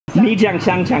米酱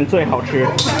香肠最好吃。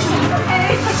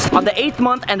On the 8th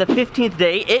month and the 15th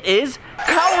day, it is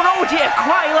烤肉节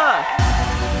快乐!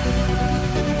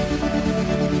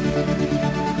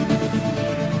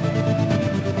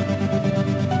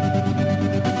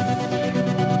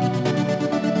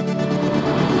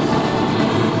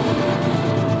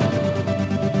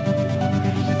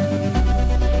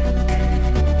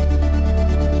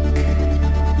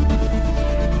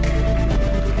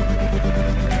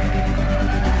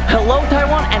 Hello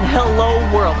Taiwan and hello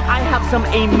world. I have some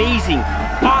amazing,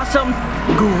 awesome,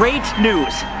 great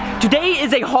news. Today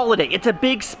is a holiday. It's a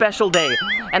big special day.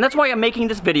 And that's why I'm making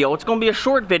this video. It's gonna be a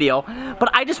short video, but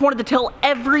I just wanted to tell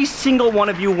every single one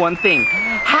of you one thing.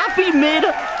 Happy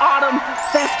Mid-Autumn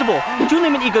Festival! 祝你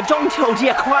们一个中秋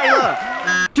节快乐!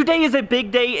 Today is a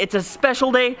big day. It's a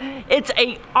special day. It's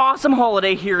an awesome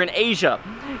holiday here in Asia.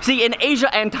 See, in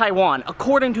Asia and Taiwan,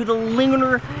 according to the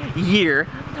lunar year,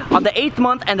 on the 8th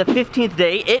month and the 15th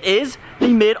day, it is the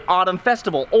Mid-Autumn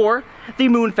Festival, or the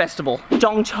Moon Festival,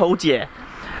 中秋节.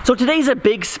 So today's a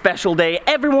big special day.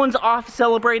 Everyone's off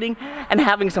celebrating and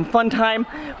having some fun time.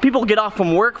 People get off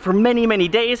from work for many, many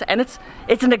days, and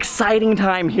it's an exciting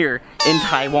time here in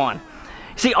Taiwan.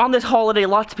 See, on this holiday,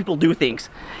 lots of people do things.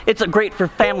 It's great for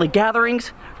family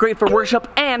gatherings, great for worship,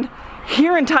 and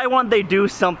here in Taiwan, they do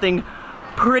something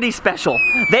pretty special.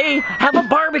 They have a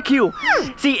barbecue.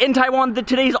 See, in Taiwan,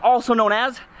 today's also known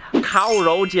as 烤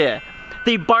肉节,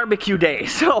 the barbecue day.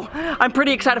 So I'm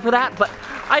pretty excited for that, but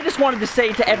I just wanted to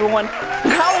say to everyone,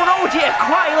 烤肉节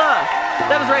快乐!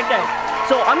 That was right there.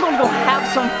 So I'm going to go have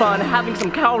some fun, having some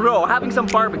烤肉, having some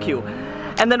barbecue,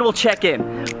 and then we'll check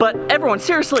in. But everyone,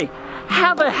 seriously,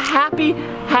 have a happy,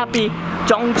 happy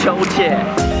中秋节.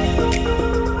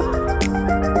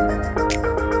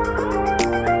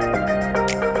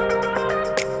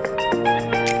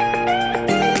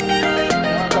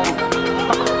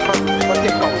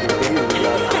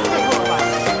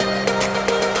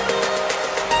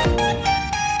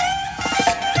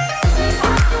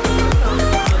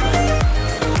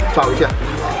照一下，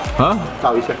啊，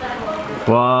照一下。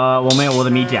我没有我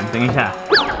的米酱，等一下。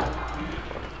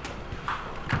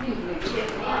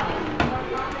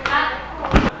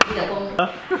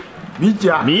米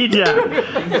酱，米酱。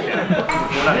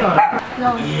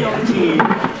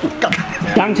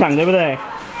香肠对不对？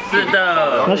是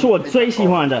的。那是我最喜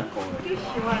欢的。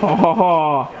哦吼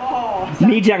吼，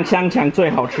米酱香肠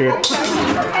最好吃。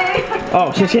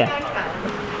哦，谢谢。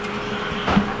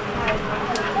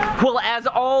 Well, as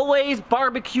always,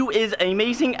 barbecue is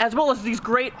amazing, as well as these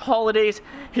great holidays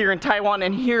here in Taiwan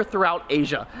and here throughout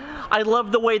Asia. I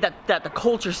love the way that the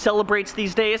culture celebrates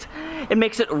these days. It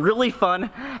makes it really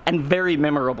fun and very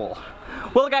memorable.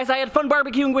 Well guys, I had fun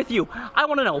barbecuing with you. I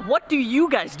want to know, what do you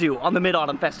guys do on the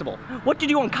Mid-Autumn Festival? What do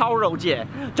you do on 烤肉节,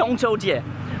 中秋节?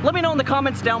 Let me know in the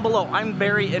comments down below. I'm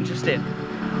very interested.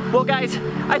 Well guys,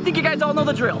 I think you guys all know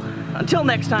the drill. Until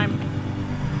next time,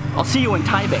 I'll see you in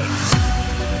Taipei.